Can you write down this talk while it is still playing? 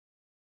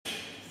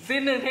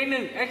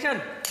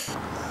Action!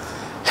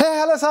 Hey,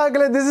 hello,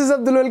 Makkaley. This is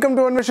Abdul. Welcome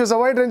to one show. A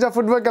wide range of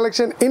footwear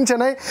collection in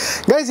Chennai.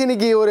 Guys,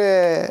 இன்னைக்கு ஒரு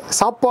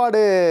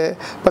சாப்பாடு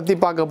பத்தி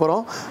பார்க்க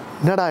போறோம்.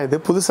 என்னடா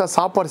இது புதுசா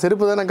சாப்பாடு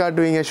செருப்பு தான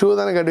காட்டுவீங்க, ஷூ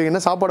தான காட்டுவீங்க,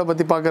 என்ன சாப்பாடு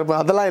பத்தி பார்க்கறப்ப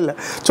அதெல்லாம் இல்ல.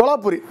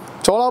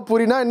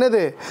 சோலாபூரினா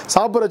என்னது?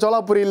 சாப்பிடுற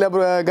சோலாபூரி இல்ல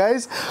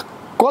guys.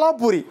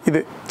 Kolapuri இது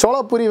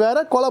சோலாபூரி வேற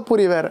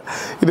கோலாபூரி வேற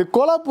இது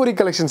கோலாபூரி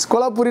கலெக்ஷன்ஸ்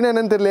கோலாபூரினா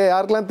என்னன்னு தெரியல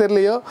யாருக்கெல்லாம்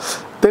தெரியலையோ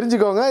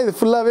தெரிஞ்சுக்கோங்க இது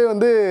ஃபுல்லாவே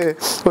வந்து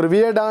ஒரு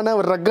வியர்டான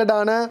ஒரு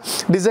ரக்கடான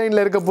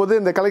டிசைன்ல இருக்க போது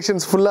இந்த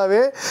கலெக்ஷன்ஸ்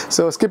ஃபுல்லாவே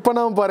சோ ஸ்கிப்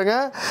பண்ணாம பாருங்க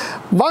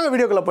வாங்க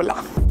வீடியோக்குள்ள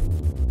போலாம்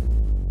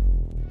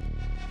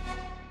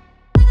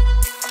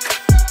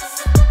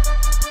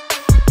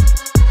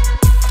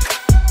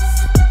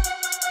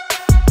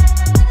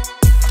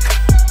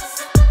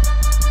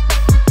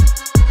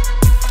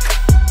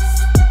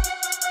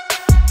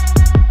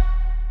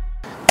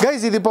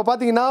guys இது இப்ப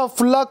பாத்தீங்கன்னா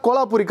ஃபுல்லா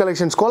கோலாபூரி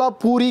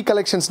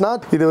கலெக்ஷன்ஸ்னா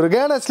இது ஒரு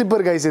கேன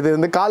ஸ்லிப்பர் guys இது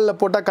வந்து கால்ல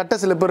போட்டா கட்ட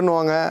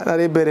ஸ்லிப்பர்னுவாங்க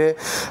நிறைய பேர்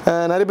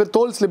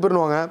தோல்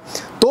ஸ்லிப்பர்னுவாங்க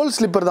தோல்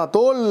ஸ்லிப்பர் தான்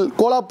தோல்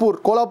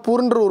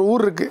கோலாப்பூர்ன்ற ஒரு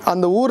ஊர் இருக்கு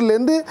அந்த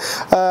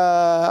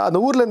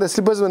ஊர்ல இந்த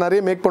ஸ்லிப்பர்ஸ்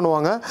நிறைய மேக்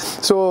பண்ணுவாங்க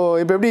சோ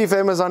இப்போ எப்படி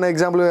ஃபேமஸான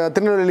எக்ஸாம்பிள்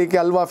திருநெல்வேலிக்கு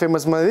அல்வா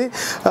ஃபேமஸ் மாதிரி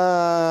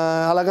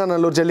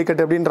அலங்காநல்லூர்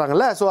ஜல்லிக்கட்டு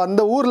அப்படின்றாங்கல்ல சோ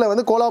அந்த ஊர்ல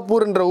வந்து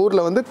கோலாப்பூர்ன்ற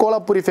ஊர்ல வந்து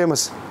கோலாபூரி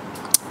ஃபேமஸ்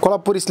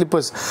கோலாபூரி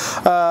ஸ்லிப்பர்ஸ்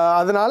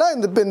அதனால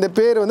இந்த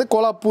பேர் வந்து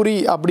கோலாபூரி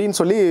அப்படின்னு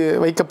சொல்லி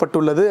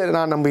வைக்கப்பட்டுள்ளது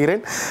நான்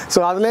நம்புகிறேன் ஸோ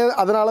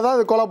அதனால தான்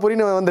அது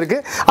கோலாபூரின்னு வந்திருக்கு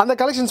அந்த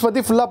கலெக்ஷன்ஸ்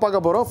பற்றி ஃபுல்லாக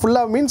பார்க்க போகிறோம்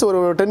ஃபுல்லாக மீன்ஸ் ஒரு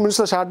 10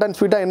 மினிட்ஸில் ஷார்ட் அண்ட்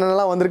ஸ்வீட்டாக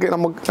என்னென்னலாம் வந்திருக்கு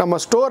நம்ம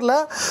ஸ்டோரில்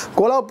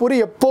கோலாபூரி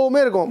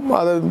எப்போவுமே இருக்கும்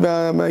அது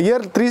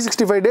இயர்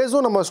 365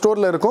 டேஸும் நம்ம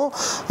ஸ்டோரில் இருக்கும்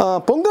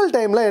பொங்கல்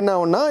டைமில் என்ன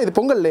ஆகும்னா இது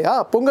பொங்கல் இல்லையா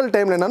பொங்கல்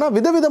டைமில் என்னன்னா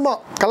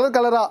விதவிதமாக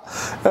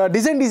கலராக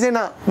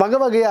டிசைனாக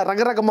வகையாக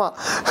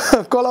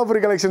ரகரகமாக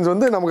கோலாபூரி கலெக்ஷன்ஸ்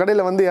வந்து நம்ம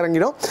கடையில் வந்து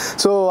இறங்கிடும்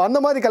ஸோ அந்த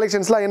மாதிரி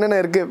கலெக்ஷன்ஸ்லாம் என்னென்ன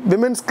இருக்குது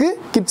விமென்ஸ்க்கு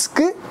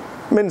கிட்ஸ்க்கு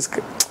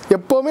மென்ஸ்க்கு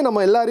எப்போவுமே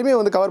நம்ம எல்லாரையுமே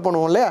வந்து கவர்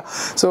பண்ணுவோம் இல்லையா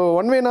ஸோ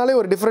ஒன் வேனாலே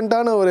ஒரு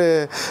டிஃப்ரெண்ட்டான ஒரு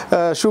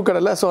ஷூ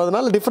கடையில் ஸோ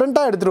அதனால்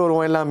டிஃப்ரெண்ட்டாக எடுத்துகிட்டு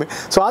வருவோம் எல்லாமே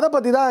ஸோ அதை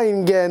பற்றி தான்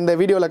இங்கே இந்த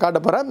வீடியோவில்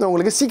காட்ட போகிறேன்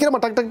உங்களுக்கு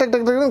சீக்கிரமாக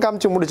டக்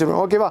காமிச்சு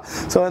முடிச்சிடுவேன் ஓகேவா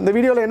ஸோ இந்த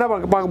வீடியோவில் என்ன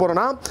பார்க்க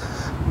போகிறோன்னா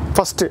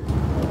ஃபஸ்ட்டு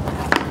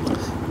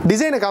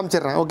டிசைனை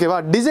காமிச்சிடுறேன் ஓகேவா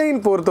டிசைன்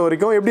பொறுத்த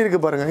வரைக்கும் எப்படி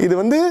இருக்குது பாருங்கள் இது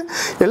வந்து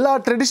எல்லா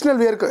ட்ரெடிஷ்னல்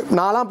வியருக்கு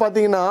நான்லாம்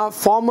பார்த்தீங்கன்னா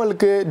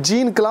ஃபார்மலுக்கு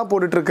ஜீனுக்கெலாம்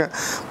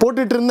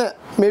போட்டுட்டு இருந்தேன்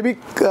மேபி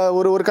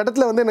ஒரு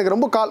கட்டத்தில் வந்து எனக்கு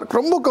ரொம்ப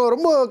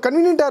ரொம்ப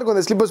கன்வீனியண்ட்டாக இருக்கும்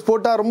அந்த ஸ்லிப்பர்ஸ்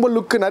போட்டால் ரொம்ப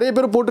லுக்கு நிறைய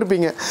பேர்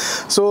போட்டிருப்பீங்க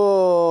ஸோ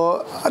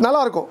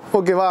நல்லாயிருக்கும்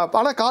ஓகேவா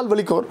ஆனால் கால்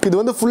வலிக்கும் இது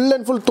வந்து ஃபுல்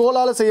அண்ட் ஃபுல்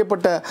தோலால்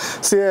செய்யப்பட்ட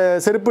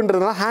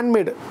செருப்புன்றதுனால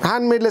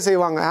ஹேண்டில்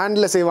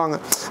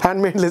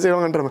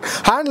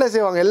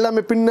செய்வாங்க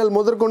எல்லாமே பின்னல்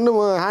முதற்கொண்டு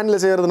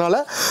ஹேண்டில் செய்கிறதுனால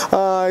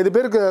இது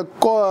பேருக்கு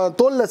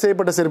தோல்ல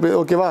செய்யப்பட்ட செருப்பு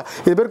ஓகேவா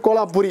இது பேர்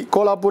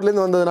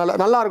கோலாப்பூர்லேருந்து வந்ததுனால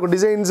நல்லா இருக்கும்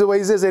டிசைன்ஸ்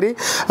வைஸும் சரி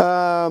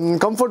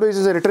கம்ஃபர்ட்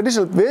வைஸும் சரி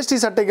ட்ரெடிஷ்னல்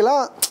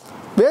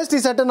வேஷ்டி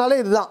சட்டைனாலே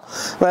இதுதான்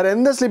வேறு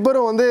எந்த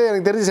ஸ்லிப்பரும் வந்து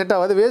எனக்கு தெரிஞ்சு செட்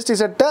ஆகாது வேஷ்டி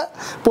சட்டை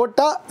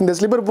போட்டால் இந்த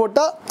ஸ்லிப்பர்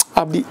போட்டால்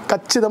அப்படி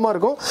கச்சிதமாக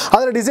இருக்கும்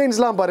அதில்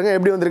டிசைன்ஸ்லாம் பாருங்கள்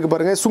எப்படி வந்திருக்கு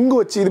பாருங்கள் சுங்கு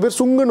வச்சு இது பேர்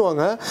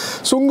சுங்குன்னுவாங்க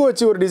சுங்கு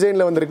வச்சு ஒரு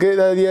டிசைனில் வந்திருக்கு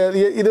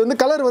இது வந்து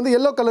கலர் வந்து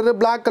yellow colour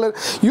black colour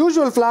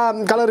usual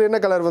colour என்ன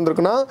கலர்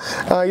வந்திருக்குன்னா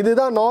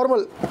இதுதான்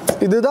நார்மல்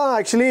இதுதான்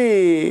ஆக்சுவலி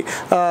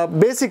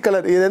பேசிக்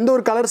கலர் இது எந்த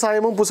ஒரு கலர்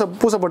சாயமும்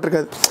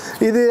பூசப்பட்டிருக்காது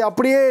இது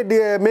அப்படியே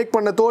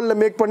தோலில்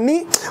மேக் பண்ணி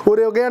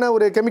ஒரு வகையான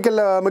ஒரு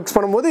கெமிக்கலில் மிக்ஸ்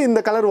பண்ணும்போது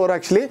இந்த கலர் வரும்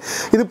ஆக்சுவலி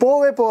இது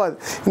போகாது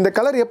இந்த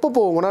கலர் எப்போ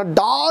போகும்னா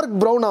டார்க்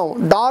ப்ரௌன்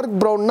ஆகும் டார்க்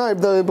ப்ரௌன்னா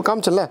இப்போ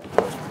காமிச்சல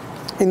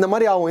இந்த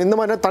மாதிரி ஆகும் இந்த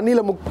மாதிரி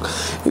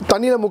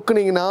தண்ணியில்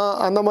முக்குனீங்கன்னா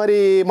அந்த மாதிரி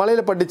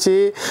மலையில் பட்டுச்சு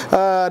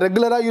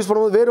ரெகுலராக யூஸ்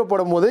பண்ணும்போது வேர்வை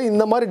போடும்போது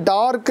இந்த மாதிரி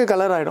டார்க்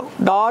கலர் ஆகிடும்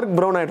டார்க்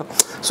ப்ரௌன் ஆகிடும்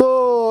ஸோ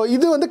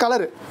இது வந்து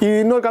கலரு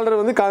இன்னொரு கலர்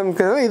வந்து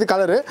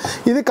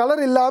இது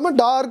கலர் இல்லாமல்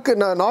டார்க்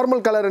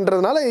நார்மல்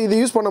கலர்ன்றதுனால இது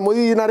யூஸ் பண்ணும்போது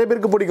இது நிறைய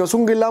பேருக்கு பிடிக்கும்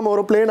சுங்கு இல்லாமல்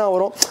வரும் பிளேனாக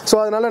வரும் ஸோ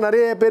அதனால்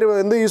நிறைய பேர்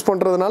வந்து யூஸ்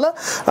பண்ணுறதுனால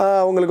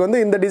உங்களுக்கு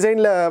வந்து இந்த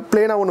டிசைனில்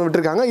பிளேனாக ஒன்று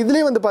விட்டுருக்காங்க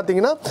இதுலேயே வந்து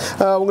பார்த்தீங்கன்னா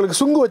உங்களுக்கு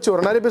சுங்கு வச்சு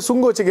வரும் நிறைய பேர்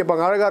சுங்கு வச்சு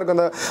கேட்பாங்க அழகாக இருக்கும்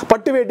அந்த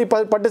பட்டு வேட்டி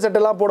பட்டு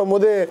சட்டெல்லாம்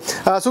போடும்போது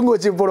சுங்கு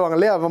வச்சு போடுவாங்க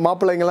இல்லையா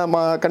மாப்பிள்ளைங்கலாம்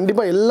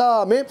கண்டிப்பாக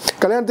எல்லாமே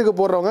கல்யாணத்துக்கு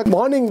போடுறவங்க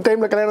மார்னிங்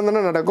டைமில் கல்யாணம்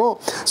தானே நடக்கும்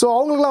ஸோ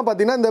அவங்களுக்குலாம்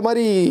பார்த்தீங்கன்னா இந்த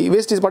மாதிரி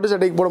வேஸ்டி பட்டு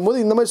சட்டைக்கு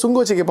போடும்போது இந்த மாதிரி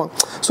சுங்கு வச்சு கேட்பாங்க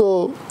ஸோ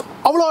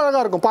அவ்வளோ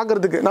அழகாக இருக்கும்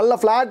பார்க்குறதுக்கு நல்லா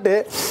ஃப்ளாட்டு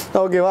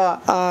ஓகேவா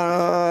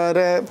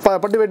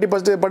பட்டு வேட்டி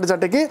பட்டு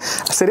சட்டைக்கு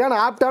சரியான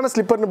ஆப்டான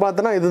ஸ்லிப்பர்னு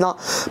பார்த்தோன்னா இதுதான்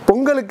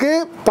பொங்கலுக்கு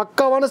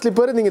பக்காவான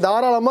ஸ்லிப்பர் நீங்கள்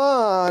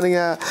தாராளமாக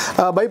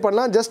நீங்கள் பை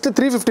பண்ணலாம் ஜஸ்ட்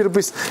 350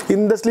 rupees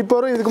இந்த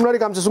ஸ்லிப்பரும் இதுக்கு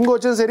முன்னாடி காமிச்ச சுங்கு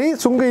வச்சதும் சரி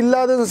சுங்கு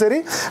இல்லாததும் சரி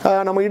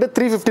நம்ம கிட்ட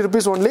 350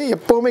 rupees ஒன்லி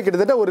எப்போவுமே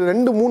கிட்டத்தட்ட ஒரு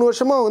 2-3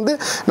 வருஷமாக வந்து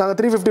நாங்கள்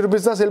 350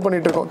 rupees தான் சேல்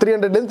பண்ணிட்டு இருக்கோம்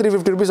 300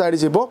 350 rupees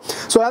ஆகிடுச்சு இப்போ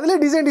ஸோ அதிலே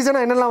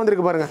டிசைனாக என்னெல்லாம்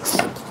வந்திருக்கு பாருங்கள்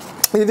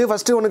இது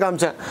ஃபஸ்ட்டு ஒன்று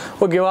காமிச்சேன்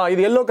ஓகேவா.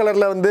 இது எல்லோ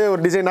கலரில் வந்து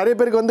ஒரு டிசைன். நிறைய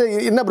பேருக்கு வந்து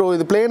என்ன ப்ரோ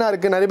இது பிளேனாக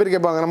இருக்குது நிறைய பேர்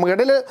கேட்பாங்க. நம்ம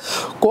கடையில்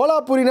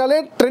கோலாபுரினாலே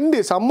ட்ரெண்டு,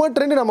 செம்ம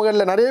ட்ரெண்டு நம்ம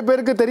கடையில். நிறைய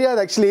பேருக்கு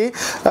தெரியாது ஆக்சுவலி.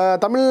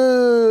 தமிழ்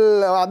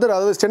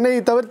அதாவது சென்னை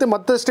தவிர்த்து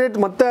மற்ற ஸ்டேட்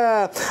மற்ற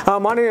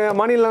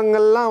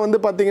மாநிலங்கள்லாம் வந்து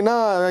பார்த்திங்கன்னா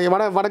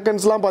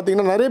வடக்கன்ஸ்லாம்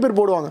பார்த்திங்கன்னா நிறைய பேர்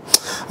போடுவாங்க.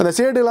 அந்த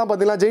ஷேடுலாம்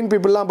பார்த்திங்கன்னா ஜெயின்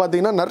பீப்புளெலாம்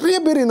பார்த்திங்கன்னா நிறைய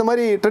பேர் இந்த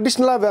மாதிரி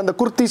ட்ரெடிஷ்னலாக அந்த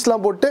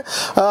குர்த்திஸ்லாம் போட்டு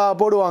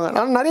போடுவாங்க.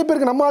 ஆனால் நிறைய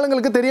பேருக்கு நம்ம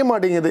ஆளுங்களுக்கு தெரிய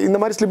மாட்டேங்குது இந்த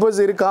மாதிரி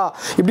ஸ்லிப்பர்ஸ் இருக்கா,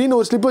 இப்படின்னு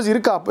ஒரு ஸ்லிப்பர்ஸ்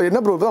இருக்கா. அப்போ என்ன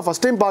ப்ரோ தான்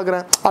ஃபஸ்ட் டைம்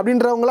பார்க்குறேன்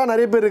அப்படின்றவங்களாம்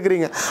நிறைய பேர்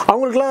இருக்கிறீங்க.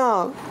 அவங்களுக்குலாம்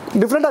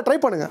டிஃப்ரெண்ட்டாக ட்ரை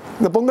பண்ணுங்கள்.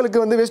 இந்த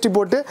பொங்கலுக்கு வந்து வேஷ்டி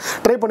போட்டு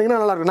ட்ரை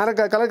பண்ணிங்கன்னா நல்லாயிருக்கும்.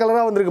 நிறைய கலர்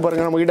கலராக வந்துருக்கு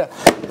பாருங்கள் நம்மக்கிட்ட.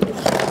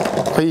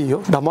 ஐயோ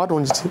டமாட்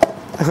வந்துச்சு,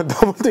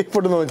 டமாட்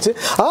போட்டு தான் வந்துச்சு.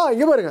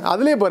 இங்கே பாருங்கள்,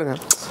 அதுலேயே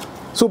பாருங்கள்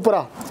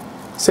சூப்பராக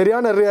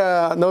சரியான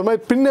அந்த ஒரு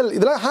மாதிரி பின்னல்.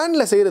 இதெல்லாம்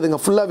ஹேண்டில் செய்கிறதுங்க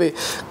ஃபுல்லாகவே.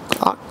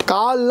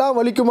 கால்லாம்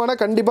வலிக்குமானா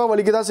கண்டிப்பாக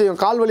வலிக்க தான் செய்யும்.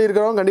 கால் வலி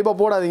இருக்கிறவங்க கண்டிப்பாக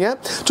போடாதீங்க.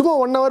 சும்மா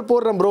 1 hour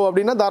போடுறேன் ப்ரோ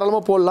அப்படின்னா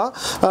தாராளமாக போடலாம்.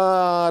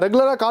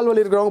 ரெகுலராக கால்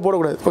வலி இருக்கிறவங்க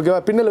போடக்கூடாது ஓகேவா.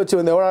 பின்னல் வச்சு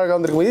வந்து எவ்வளோ அழகாக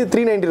வந்துருக்கும். இது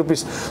 390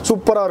 rupees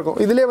சூப்பராக இருக்கும்.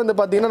 இதிலே வந்து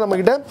பார்த்தீங்கன்னா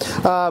நம்மக்கிட்ட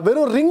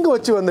வெறும் ரிங்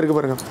வச்சு வந்திருக்கு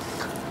பாருங்கள்.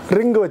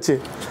 ரிங் வச்சு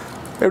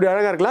எப்படி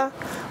அழகாக இருக்கலாம்.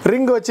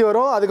 ரிங் வச்சு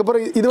வரும்.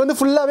 அதுக்கப்புறம் இது வந்து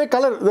ஃபுல்லாகவே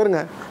கலர்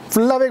வருங்க.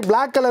 ஃபுல்லாகவே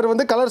பிளாக் கலர்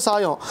வந்து கலர்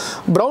சாயம்,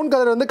 ப்ரௌன்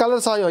கலர் வந்து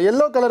கலர் சாயம்,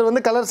 எல்லோ கலர்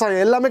வந்து கலர்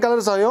சாயம், எல்லாமே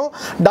கலர் சாயம்.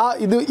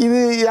 இது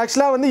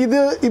ஆக்சுவலாக வந்து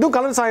இதுவும்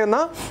கலர் சாயம்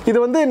தான். இது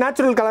வந்து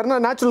நேச்சுரல் கலர்னா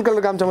நேச்சுரல்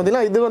கலர் காமிச்ச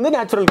பார்த்தீங்கன்னா இது வந்து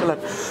நேச்சுரல் கலர்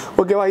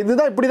ஓகேவா.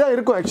 இதுதான் இப்படி தான்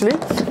இருக்கும் ஆக்சுவலி.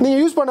 நீங்கள்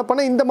யூஸ்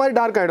பண்ண இந்த மாதிரி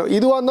டார்க் ஆகிடும்.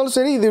 இதுவாக இருந்தாலும்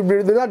சரி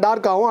இதுதான்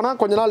டார்க் ஆகும். ஆனால்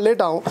கொஞ்ச நாள்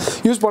லேட் ஆகும்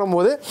யூஸ்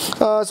பண்ணும்போது.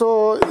 ஸோ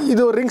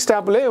இது ஒரு ரிங்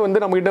ஸ்டாப்லேயே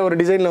வந்து நம்மகிட்ட ஒரு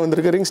டிசைனில்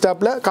வந்திருக்கு. ரிங்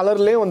ஸ்டாப்பில்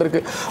கலர்லேயும்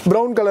வந்திருக்கு,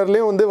 ப்ரௌன்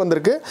கலர்லேயும் வந்து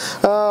வந்திருக்கு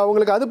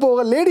உங்களுக்கு. அது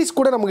போக லேடிஸ்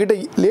கூட நம்மக்கிட்ட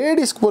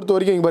லேடிஸ்க்கு பொறுத்த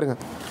வரைக்கும் இங்கே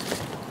பாருங்கள்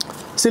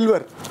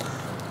சில்வர்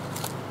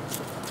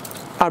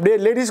அப்படியே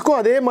லேடிஸ்க்கும்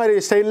அதே மாதிரி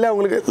ஸ்டைலில்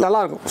உங்களுக்கு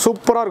நல்லாயிருக்கும்,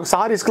 சூப்பராக இருக்கும்.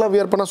 சாரீஸ்க்கெலாம்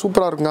வியர் பண்ணால்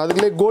சூப்பராக இருக்குங்க.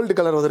 அதுக்குள்ளே கோல்டு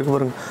கலர் வந்திருக்கு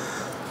பாருங்கள்.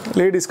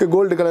 லேடிஸ்க்கு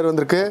கோல்டு கலர்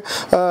வந்திருக்கு.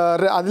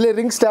 அதிலே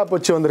ரிங் ஸ்டாப்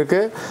வச்சு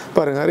வந்திருக்கு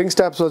பாருங்கள். ரிங்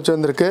ஸ்டாப்ஸ் வச்சு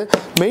வந்திருக்கு.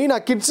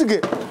 மெயினாக கிட்ஸுக்கு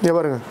இங்கே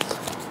பாருங்கள்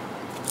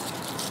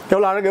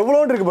எவ்வளோ அழகு,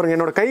 எவ்வளோன்னு இருக்குது பாருங்கள்.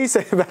 என்னோட கை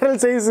விரல்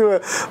சைஸ்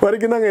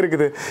வரைக்கும் தாங்க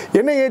இருக்குது.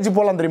 என்ன ஏஜ்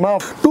போகலாம் தெரியுமா?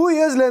 2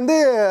 yearsலேருந்து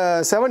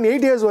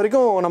 7-8 years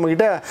வரைக்கும்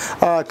நம்மக்கிட்ட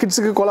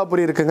கிட்ஸுக்கு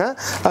கோலாபுரி இருக்குங்க.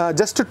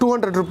 Just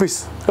 200 rupees.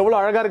 எவ்வளோ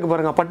அழகாக இருக்குது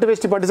பாருங்கள். பட்டு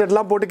வேஷ்டி பட்டு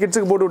செட்லாம் போட்டு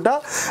கிட்ஸுக்கு போட்டு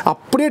விட்டால்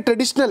அப்படியே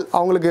ட்ரெடிஷ்னல்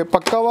அவங்களுக்கு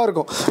பக்காவாக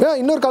இருக்கும்.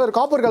 இன்னொரு கலர்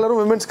காப்பர்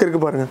கலரும் விமென்ஸ்க்கு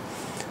இருக்குது பாருங்கள்.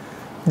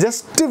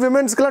 ஜஸ்ட்டு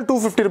விமென்ஸ்க்குலாம்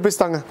 250 rupees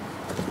தாங்க.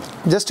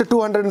 Just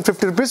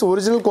 250 rupees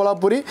original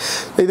Kolhapuri.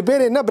 இது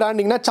பேர் என்ன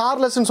பிராண்டிங்னா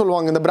சார்லஸ்ன்னு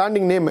சொல்லுவாங்க. இந்த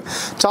பிராண்டிங் நேம்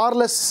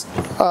சார்லஸ்.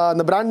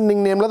 அந்த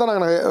பிராண்டிங் நேமில் தான்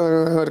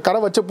நாங்கள் கடை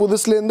வச்ச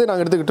புதுசுலேருந்து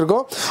நாங்கள் எடுத்துக்கிட்டு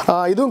இருக்கோம்.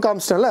 இதுவும்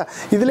காமிச்சிட்டேன்ல.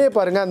 இதிலே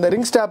பாருங்கள் அந்த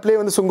ரிங் ஸ்டாப்லேயே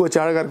வந்து சுங்கு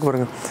வச்சு அழகாக இருக்கு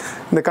பாருங்கள்.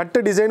 இந்த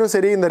கட்டு டிசைனும்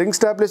சரி, இந்த ரிங்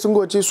ஸ்டாப்லேயே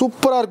சுங்கு வச்சு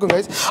சூப்பராக இருக்கும்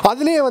கைஸ்.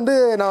 அதுலேயே வந்து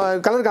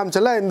நான் கலர்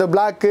காமிச்சல, இந்த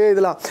பிளாக்கு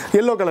இதெல்லாம்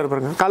எல்லோ கலர்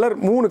பாருங்கள். கலர்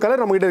 3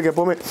 கலர் நம்மகிட்ட இருக்குது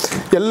எப்போவுமே.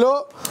 Yellow,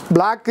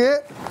 block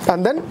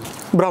and then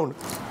brown.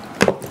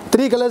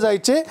 3 colours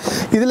ஆயிடுச்சு.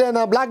 இதில்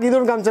நான் பிளாக் இது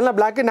ஒன்று காமிச்சேன்ல,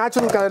 பிளாக்கு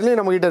நேச்சுரல் கலர்லேயும்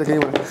நம்மகிட்ட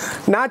இருக்குது.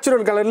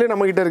 நேச்சுரல் கலர்லேயும்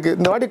நம்மகிட்ட இருக்குது.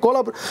 இந்த வாட்டி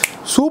கோலாபுரி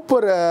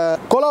சூப்பர்.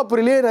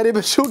 கோலாபுரிலேயே நிறைய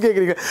பேர் ஷூ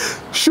கேட்குறீங்க,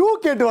 ஷூ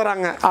கேட்டு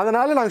வராங்க.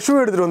 அதனால் நாங்கள் ஷூ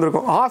எடுத்துகிட்டு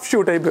வந்திருக்கோம். ஹாஃப்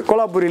ஷூ டைப்பு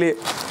கோலாபுரிலேயே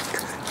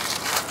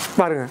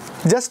பாருங்கள்.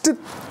 Just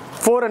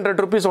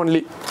 400 rupees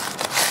only.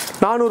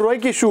 400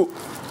 ரூபாய்க்கு ஷூ,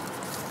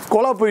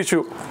 கோலாபுரி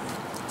ஷூ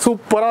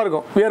சூப்பராக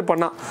இருக்கும் வியர்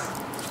பண்ணால்.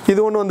 இது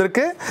ஒன்று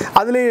வந்திருக்கு.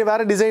 அதுலேயே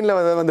வேறு டிசைனில்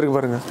வந்திருக்கு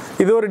பாருங்கள்.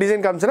 இது ஒரு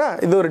டிசைன் காமிச்சேன்னா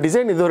இது ஒரு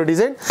டிசைன், இது ஒரு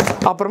டிசைன்.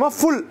 அப்புறமா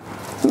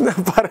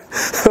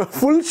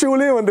ஃபுல்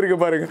ஷூலேயும் வந்திருக்கு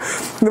பாருங்கள்.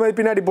 இந்த மாதிரி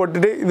பின்னாடி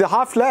போட்டுட்டு இது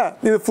ஹாஃபில்,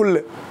 இது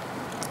ஃபுல்லு.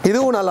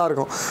 இதுவும்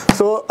நல்லாயிருக்கும்.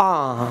 ஸோ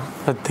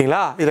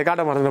பார்த்தீங்களா, இதை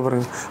காட்ட மறந்துட்டு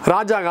பாருங்கள்.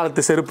 ராஜா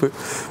காலத்து செருப்பு.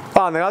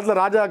 அந்த காலத்தில்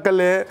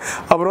ராஜாக்கள்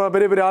அப்புறமா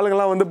பெரிய பெரிய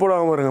ஆளுங்கள்லாம் வந்து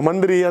போடுவாங்க பாருங்கள்.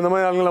 மந்திரி அந்த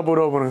மாதிரி ஆளுங்கள்லாம்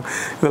போடுவாங்க பாருங்கள்.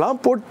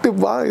 இதெல்லாம் போட்டு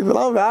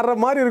இதெல்லாம்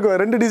வேறு மாதிரி இருக்கும்.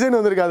 2 டிசைன்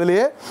வந்திருக்கு.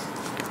 அதுலேயே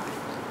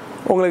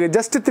உங்களுக்கு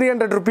ஜஸ்ட்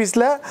 300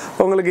 rupeesல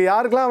உங்களுக்கு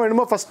யாருக்கெல்லாம்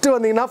வேணுமோ ஃபஸ்ட்டு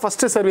வந்தீங்கன்னா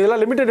ஃபஸ்ட்டு சர்வீஸ்.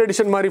 இதெல்லாம் லிமிடெட்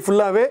எடிஷன் மாதிரி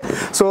ஃபுல்லாகவே.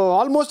 ஸோ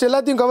ஆல்மோஸ்ட்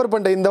எல்லாத்தையும் கவர்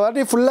பண்ணிட்டேன் இந்த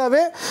வாட்டி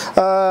ஃபுல்லாகவே.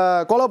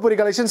 கோலாபுரி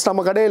கலெக்ஷன்ஸ்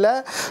நம்ம கடையில்.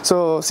 ஸோ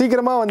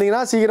சீக்கிரமாக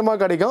வந்தீங்கன்னா சீக்கிரமாக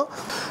கிடைக்கும்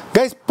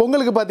கைஸ்.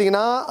 பொங்கலுக்கு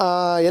பார்த்தீங்கன்னா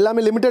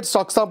எல்லாமே லிமிடெட்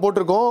ஸ்டாக்ஸ் தான்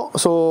போட்டிருக்கோம்.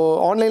 ஸோ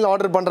ஆன்லைனில்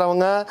ஆர்டர்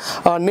பண்ணுறவங்க,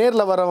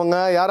 நேரில் வரவங்க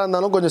யாராக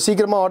இருந்தாலும் கொஞ்சம்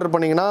சீக்கிரமாக ஆர்டர்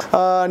பண்ணிங்கன்னா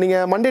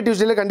நீங்கள் மண்டே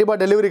டியூஸ்டேல கண்டிப்பாக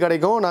டெலிவரி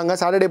கிடைக்கும். நாங்கள்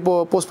சாட்டர்டே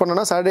போஸ்ட்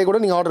பண்ணோன்னா சாட்டர்டே கூட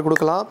நீங்கள் ஆர்டர்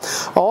கொடுக்கலாம்.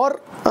 ஆர்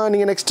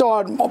நீங்கள் நெக்ஸ்ட்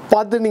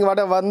பார்த்து நீங்கள்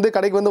வந்து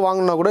கடைக்கு வந்து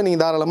வாங்கினா கூட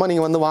நீங்கள் தாராளமாக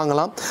நீங்கள் வந்து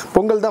வாங்கலாம்.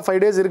 பொங்கல் தான் 5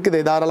 days இருக்குது,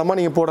 தாராளமாக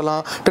நீங்கள்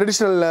போடலாம்.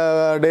 ட்ரெடிஷ்னல்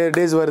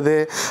டேஸ் வருது,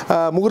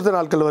 முகூர்த்த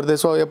நாட்கள் வருது.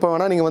 ஸோ எப்போ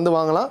வேணால் நீங்கள் வந்து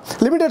வாங்கலாம்.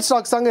 லிமிடெட்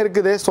ஸ்டாக்ஸ் தாங்க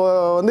இருக்குது. ஸோ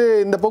வந்து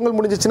இந்த பொங்கல்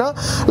முடிஞ்சிச்சுன்னா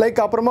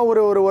அப்புறமா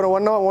ஒரு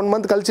 1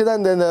 month கழிச்சு தான்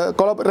இந்த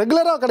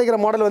ரெகுலராக கிடைக்கிற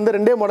மாடல் வந்து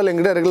 2 மாடல்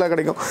எங்கிட்ட ரெகுலராக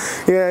கிடைக்கும்.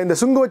 இந்த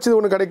சுங்கு வச்சது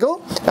ஒன்று கிடைக்கும்.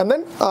 அண்ட்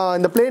தென்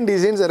இந்த பிளெயின்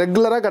டிசைன்ஸ்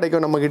ரெகுலராக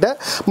கிடைக்கும் நம்மக்கிட்ட.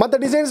 மற்ற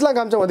டிசைன்ஸ்லாம்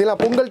காமிச்சோம் பார்த்தீங்களா,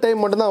 பொங்கல்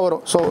டைம் மட்டும்தான்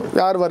வரும். ஸோ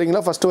யார்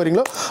வரீங்களோ ஃபஸ்ட்டு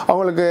வரீங்களோ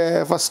அவங்களுக்கு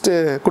ஃபஸ்ட்டு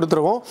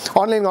கொடுத்துருவோம்.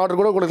 ஆன்லைன் ஆர்டர்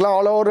கூட கொடுக்கலாம்.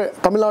 All over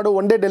Tamil Nadu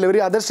one day delivery.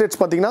 Other states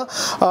பார்த்தீங்கன்னா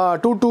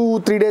 2 to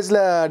 3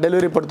 டேஸில்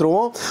டெலிவரி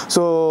படுத்துருவோம்.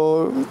 ஸோ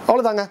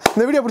அவ்வளோதாங்க.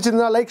 இந்த வீடியோ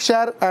பிடிச்சிருந்தா like,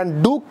 share and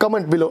two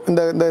comment below.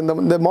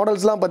 இந்த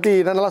மாடல்ஸ்லாம் பற்றி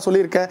என்னென்னலாம்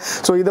சொல்லியிருக்கேன்,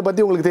 ஸோ இதை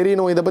பற்றி உங்களுக்கு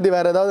தெரியணும், இதை பற்றி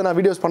வேறு ஏதாவது நான்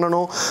வீடியோஸ்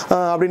பண்ணணும்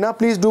அப்படின்னா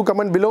ப்ளீஸ் டூ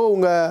கமெண்ட் பிலோ.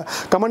 உங்கள்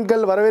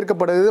கமெண்ட்கள்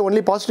வரவேற்கப்படுது.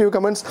 ஒன்லி பாசிட்டிவ்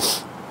கமெண்ட்ஸ்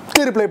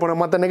ரிப்ளை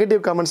பண்ணும். மற்ற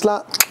நெகட்டிவ்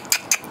கமெண்ட்ஸ்லாம்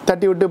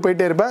தட்டி விட்டு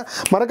போயிட்டே இருப்பேன்.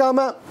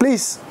 மறக்காமல்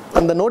ப்ளீஸ்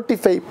அந்த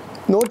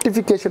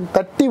நோட்டிஃபிகேஷன்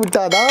தட்டி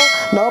விட்டாதான்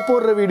நான்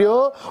போடுற வீடியோ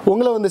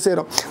உங்களை வந்து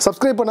சேரும்.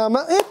 சப்ஸ்கிரைப்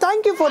பண்ணாமல்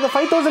தேங்க்யூ ஃபார் த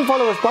 5000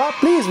 ஃபாலோவர்ஸ் பா.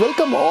 Please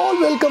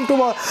welcome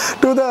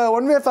to the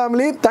one way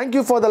family.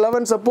 Thank you for the love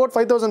and support.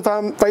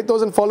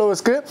 5000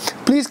 ஃபாலோவர்ஸ்க்கு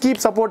please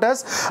keep support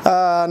us.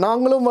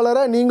 நாங்களும்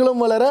வளர,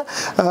 நீங்களும் வளர,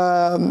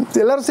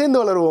 எல்லாரும்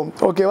சேர்ந்து வளருவோம்.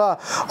 ஓகேவா?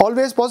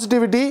 Always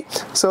positivity.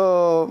 ஸோ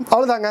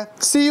அவ்வளோதாங்க.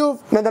 See you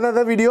in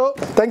another video.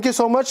 Thank you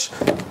so much.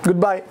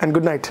 Goodbye and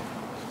good night.